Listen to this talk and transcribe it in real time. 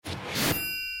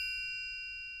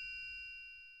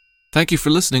Thank you for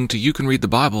listening to You Can Read the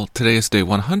Bible. Today is day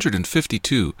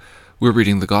 152. We're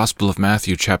reading the Gospel of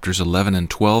Matthew, chapters 11 and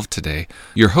 12 today.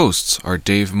 Your hosts are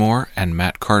Dave Moore and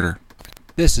Matt Carter.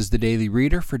 This is the Daily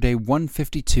Reader for day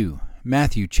 152,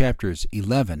 Matthew chapters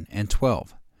 11 and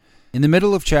 12. In the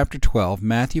middle of chapter 12,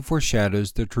 Matthew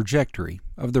foreshadows the trajectory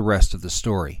of the rest of the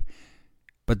story.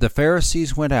 But the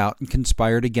Pharisees went out and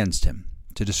conspired against him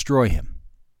to destroy him.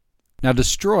 Now,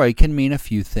 destroy can mean a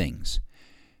few things.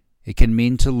 It can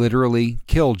mean to literally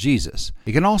kill Jesus.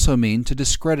 It can also mean to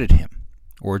discredit him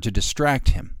or to distract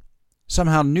him,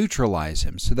 somehow neutralize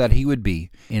him so that he would be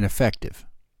ineffective.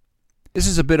 This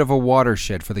is a bit of a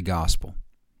watershed for the gospel.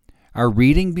 Our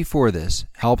reading before this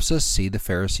helps us see the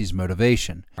Pharisees'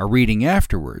 motivation. Our reading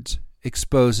afterwards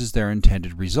exposes their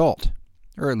intended result,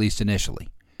 or at least initially.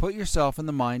 Put yourself in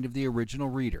the mind of the original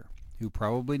reader, who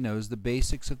probably knows the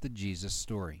basics of the Jesus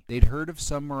story. They'd heard of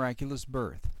some miraculous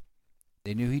birth.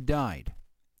 They knew he died,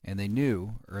 and they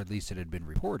knew, or at least it had been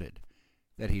reported,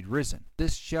 that he'd risen.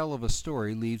 This shell of a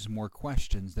story leaves more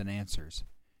questions than answers,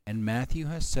 and Matthew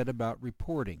has set about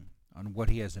reporting on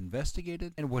what he has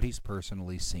investigated and what he's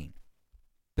personally seen.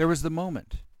 There was the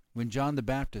moment when John the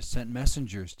Baptist sent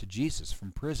messengers to Jesus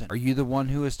from prison. "Are you the one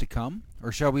who is to come,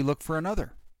 or shall we look for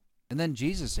another?" And then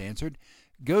Jesus answered,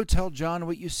 "Go tell John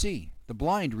what you see. The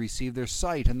blind receive their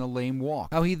sight and the lame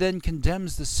walk." How he then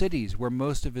condemns the cities where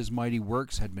most of his mighty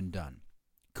works had been done.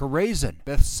 Chorazin,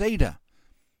 Bethsaida.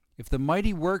 If the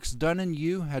mighty works done in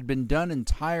you had been done in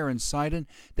Tyre and Sidon,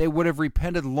 they would have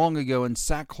repented long ago in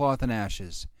sackcloth and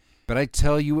ashes. But I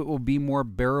tell you, it will be more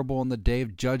bearable on the day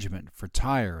of judgment for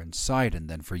Tyre and Sidon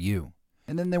than for you.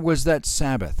 And then there was that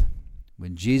Sabbath,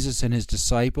 when Jesus and his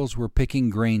disciples were picking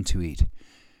grain to eat,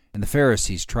 and the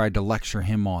Pharisees tried to lecture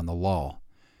him on the law.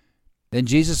 Then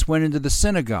Jesus went into the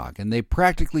synagogue, and they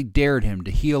practically dared him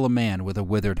to heal a man with a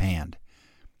withered hand.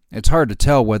 It's hard to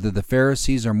tell whether the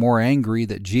Pharisees are more angry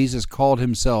that Jesus called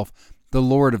himself the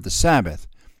Lord of the Sabbath,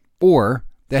 or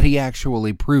that he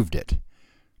actually proved it.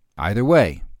 Either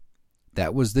way,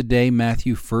 that was the day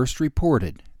Matthew first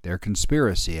reported their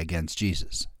conspiracy against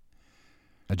Jesus.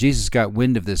 Now, Jesus got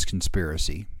wind of this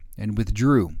conspiracy and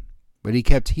withdrew, but he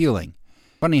kept healing.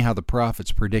 Funny how the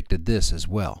prophets predicted this as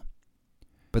well.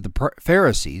 But the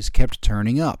Pharisees kept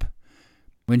turning up.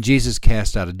 When Jesus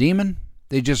cast out a demon,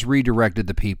 they just redirected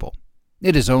the people.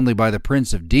 "It is only by the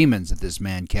prince of demons that this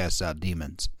man casts out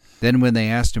demons." Then when they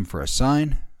asked him for a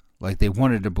sign, like they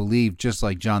wanted to believe just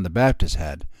like John the Baptist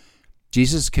had,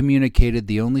 Jesus communicated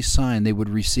the only sign they would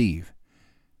receive,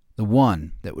 the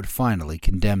one that would finally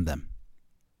condemn them.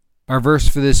 Our verse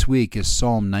for this week is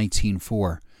Psalm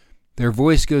 19:4. "Their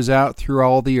voice goes out through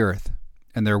all the earth,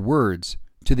 and their words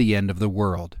to the end of the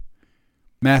world."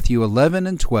 Matthew 11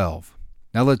 and 12.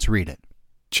 Now let's read it.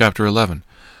 Chapter 11.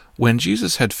 When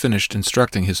Jesus had finished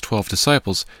instructing his 12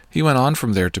 disciples, he went on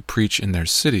from there to preach in their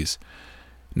cities.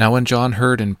 Now when John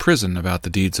heard in prison about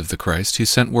the deeds of the Christ, he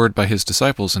sent word by his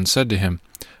disciples and said to him,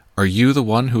 "Are you the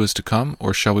one who is to come,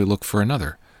 or shall we look for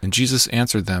another?" And Jesus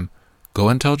answered them, "Go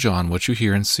and tell John what you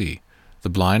hear and see. The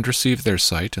blind receive their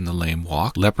sight, and the lame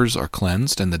walk. Lepers are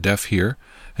cleansed, and the deaf hear.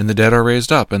 And the dead are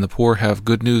raised up, and the poor have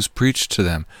good news preached to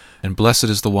them. And blessed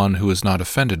is the one who is not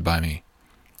offended by me."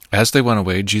 As they went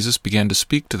away, Jesus began to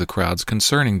speak to the crowds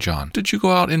concerning John. "Did you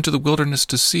go out into the wilderness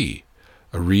to see?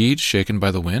 A reed shaken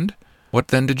by the wind? What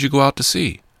then did you go out to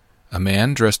see? A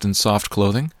man dressed in soft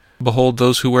clothing? Behold,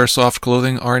 those who wear soft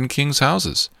clothing are in kings'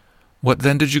 houses. What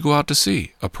then did you go out to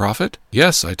see? A prophet?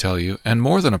 Yes, I tell you, and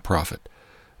more than a prophet.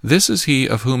 This is he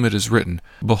of whom it is written,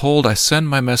 'Behold, I send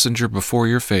my messenger before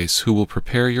your face, who will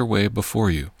prepare your way before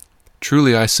you.'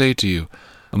 Truly I say to you,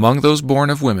 among those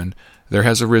born of women, there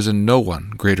has arisen no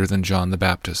one greater than John the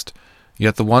Baptist.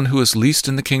 Yet the one who is least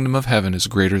in the kingdom of heaven is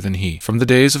greater than he. From the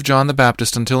days of John the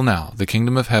Baptist until now, the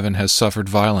kingdom of heaven has suffered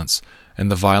violence, and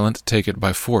the violent take it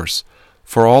by force.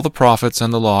 For all the prophets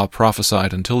and the law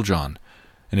prophesied until John.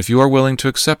 And if you are willing to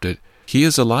accept it, he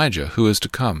is Elijah who is to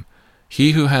come.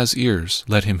 He who has ears,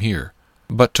 let him hear.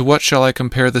 But to what shall I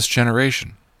compare this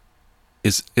generation?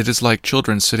 It is like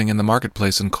children sitting in the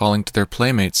marketplace and calling to their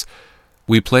playmates,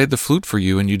 'We played the flute for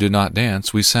you, and you did not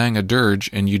dance. We sang a dirge,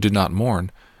 and you did not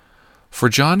mourn.' For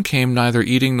John came neither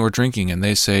eating nor drinking, and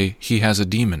they say, 'He has a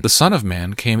demon.' The Son of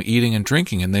Man came eating and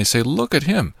drinking, and they say, 'Look at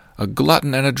him, a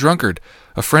glutton and a drunkard,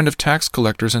 a friend of tax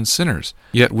collectors and sinners.'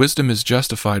 Yet wisdom is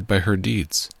justified by her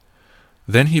deeds."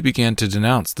 Then he began to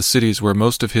denounce the cities where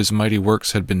most of his mighty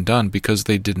works had been done, because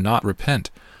they did not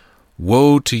repent.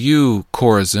 "Woe to you,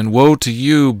 Chorazin! Woe to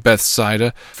you,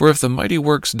 Bethsaida! For if the mighty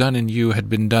works done in you had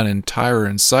been done in Tyre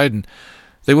and Sidon,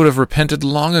 They would have repented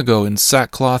long ago in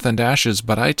sackcloth and ashes,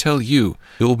 but I tell you,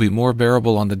 it will be more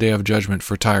bearable on the day of judgment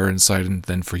for Tyre and Sidon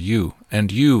than for you.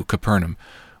 And you, Capernaum,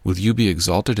 will you be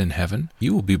exalted in heaven?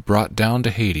 You will be brought down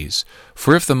to Hades.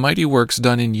 For if the mighty works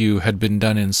done in you had been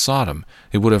done in Sodom,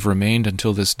 it would have remained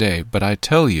until this day. But I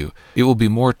tell you, it will be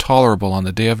more tolerable on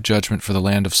the day of judgment for the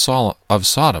land of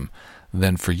Sodom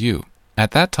than for you.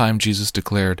 At that time Jesus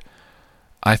declared,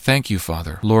 I thank you,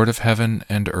 Father, Lord of heaven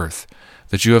and earth,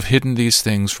 that you have hidden these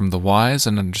things from the wise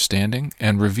and understanding,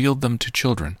 and revealed them to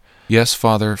children. Yes,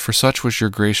 Father, for such was your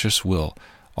gracious will.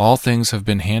 All things have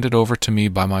been handed over to me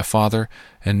by my Father,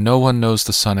 and no one knows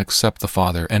the Son except the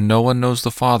Father, and no one knows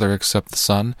the Father except the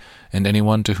Son, and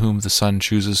anyone to whom the Son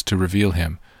chooses to reveal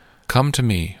him. Come to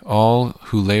me, all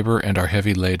who labor and are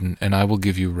heavy laden, and I will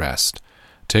give you rest.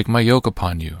 Take my yoke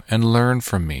upon you, and learn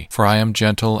from me, for I am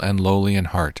gentle and lowly in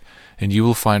heart, and you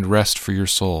will find rest for your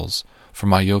souls. For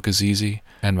my yoke is easy,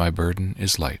 and my burden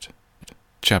is light.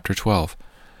 Chapter 12.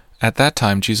 At that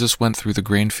time Jesus went through the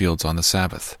grain fields on the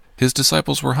Sabbath. His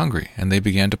disciples were hungry, and they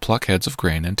began to pluck heads of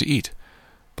grain and to eat.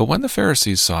 But when the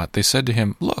Pharisees saw it, they said to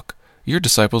him, Look, your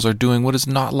disciples are doing what is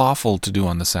not lawful to do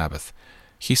on the Sabbath.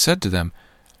 He said to them,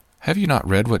 Have you not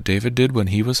read what David did when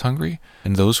he was hungry,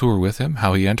 and those who were with him,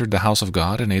 how he entered the house of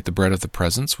God and ate the bread of the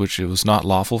presence, which it was not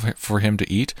lawful for him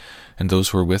to eat, and those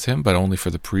who were with him, but only for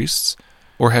the priests?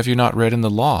 Or have you not read in the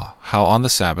law, how on the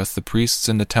Sabbath the priests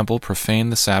in the temple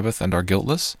profane the Sabbath and are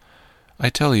guiltless? I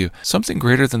tell you, something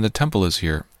greater than the temple is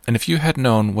here, and if you had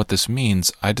known what this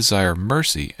means, I desire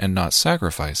mercy and not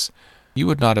sacrifice, you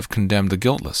would not have condemned the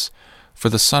guiltless, for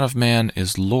the Son of Man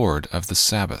is Lord of the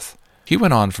Sabbath. He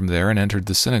went on from there and entered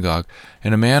the synagogue,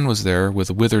 and a man was there with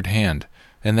a withered hand.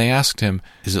 And they asked him,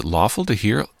 Is it lawful to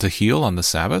heal on the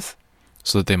Sabbath?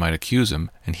 So that they might accuse him.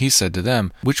 And he said to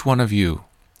them, Which one of you,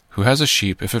 who has a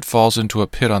sheep, if it falls into a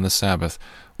pit on the Sabbath,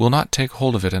 will not take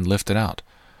hold of it and lift it out?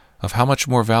 Of how much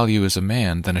more value is a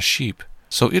man than a sheep?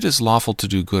 So it is lawful to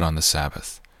do good on the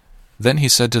Sabbath. Then he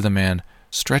said to the man,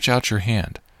 Stretch out your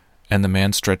hand. And the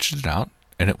man stretched it out,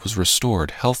 and it was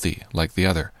restored, healthy like the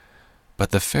other. But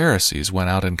the Pharisees went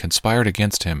out and conspired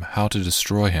against him, how to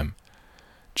destroy him.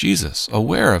 Jesus,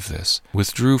 aware of this,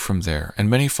 withdrew from there, and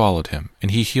many followed him, and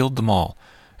he healed them all,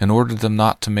 and ordered them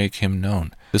not to make him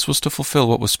known. This was to fulfill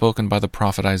what was spoken by the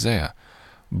prophet Isaiah.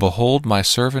 Behold my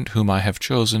servant whom I have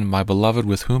chosen, my beloved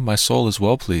with whom my soul is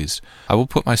well pleased. I will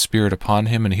put my spirit upon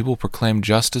him, and he will proclaim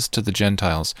justice to the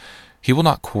Gentiles. He will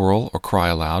not quarrel or cry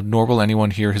aloud, nor will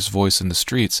anyone hear his voice in the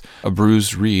streets. A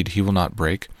bruised reed he will not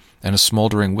break, and a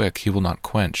smoldering wick he will not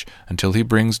quench, until he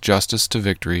brings justice to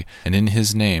victory, and in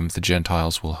his name the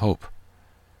Gentiles will hope.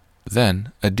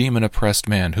 Then a demon-oppressed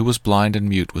man who was blind and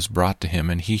mute was brought to him,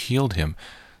 and he healed him,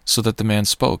 so that the man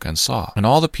spoke and saw. And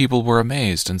all the people were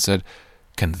amazed, and said,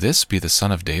 Can this be the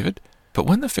son of David? But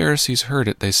when the Pharisees heard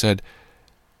it, they said,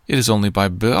 It is only by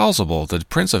Beelzebul, the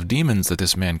prince of demons, that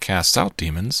this man casts out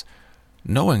demons.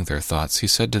 Knowing their thoughts, he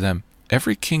said to them,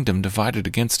 Every kingdom divided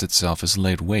against itself is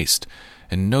laid waste,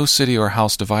 and no city or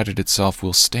house divided itself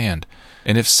will stand.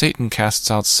 And if Satan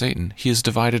casts out Satan, he is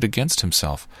divided against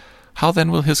himself. How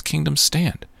then will his kingdom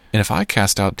stand? And if I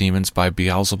cast out demons by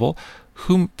Beelzebul,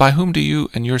 by whom do you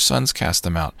and your sons cast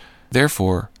them out?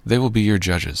 Therefore they will be your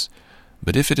judges.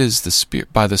 But if it is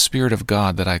by the Spirit of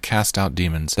God that I cast out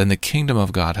demons, then the kingdom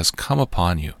of God has come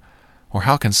upon you. Or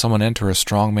how can someone enter a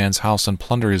strong man's house and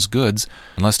plunder his goods,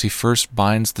 unless he first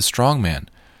binds the strong man?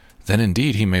 Then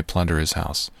indeed he may plunder his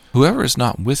house. Whoever is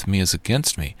not with me is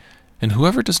against me, and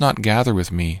whoever does not gather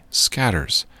with me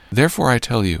scatters. Therefore I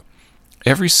tell you,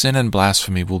 every sin and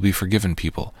blasphemy will be forgiven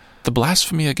people. The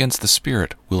blasphemy against the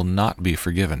Spirit will not be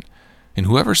forgiven. And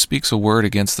whoever speaks a word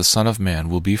against the Son of Man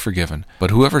will be forgiven,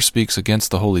 but whoever speaks against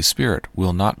the Holy Spirit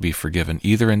will not be forgiven,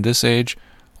 either in this age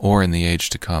or in the age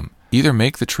to come. Either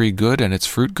make the tree good and its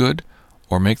fruit good,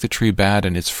 or make the tree bad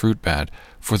and its fruit bad,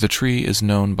 for the tree is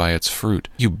known by its fruit.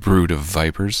 You brood of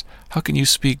vipers, how can you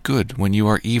speak good when you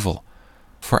are evil?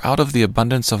 For out of the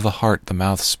abundance of the heart the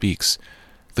mouth speaks.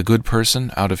 The good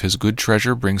person out of his good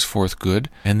treasure brings forth good,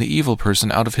 and the evil person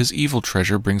out of his evil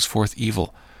treasure brings forth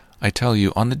evil. I tell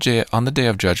you, on the day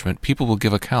of judgment, people will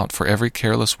give account for every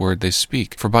careless word they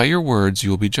speak. For by your words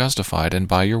you will be justified, and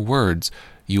by your words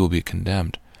you will be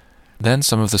condemned. Then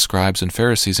some of the scribes and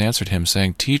Pharisees answered him,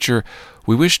 saying, Teacher,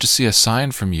 we wish to see a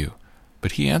sign from you.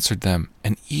 But he answered them,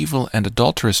 An evil and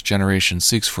adulterous generation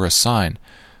seeks for a sign,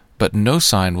 but no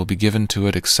sign will be given to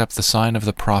it except the sign of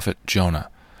the prophet Jonah.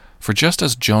 For just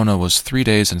as Jonah was 3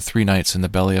 days and 3 nights in the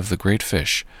belly of the great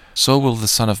fish, so will the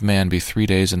Son of Man be 3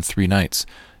 days and 3 nights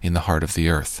in the heart of the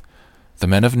earth. The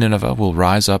men of Nineveh will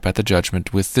rise up at the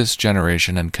judgment with this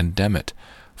generation and condemn it,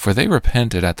 For they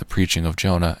repented at the preaching of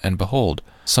Jonah, and behold,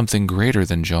 something greater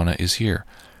than Jonah is here.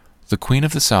 The queen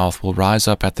of the south will rise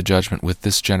up at the judgment with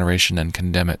this generation and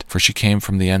condemn it, for she came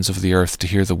from the ends of the earth to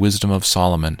hear the wisdom of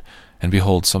Solomon, and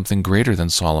behold, something greater than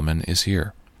Solomon is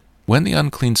here. When the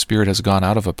unclean spirit has gone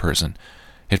out of a person,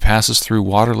 it passes through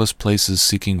waterless places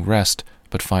seeking rest,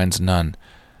 but finds none.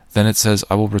 Then it says,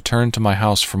 I will return to my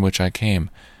house from which I came.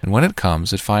 And when it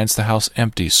comes, it finds the house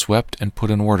empty, swept, and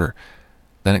put in order.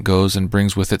 Then it goes and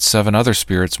brings with it 7 other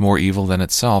spirits more evil than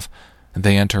itself, and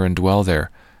they enter and dwell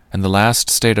there. And the last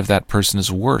state of that person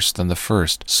is worse than the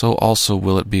first, so also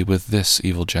will it be with this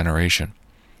evil generation.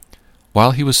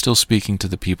 While he was still speaking to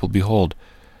the people, behold,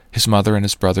 his mother and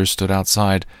his brothers stood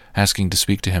outside, asking to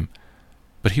speak to him.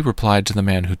 But he replied to the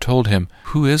man who told him,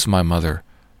 Who is my mother,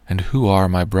 and who are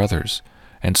my brothers?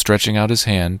 And stretching out his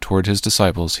hand toward his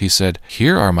disciples, he said,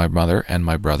 Here are my mother and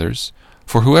my brothers.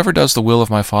 For whoever does the will of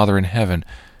my Father in heaven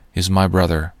is my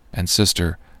brother and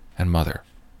sister and mother.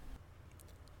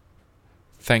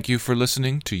 Thank you for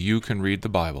listening to You Can Read the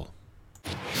Bible.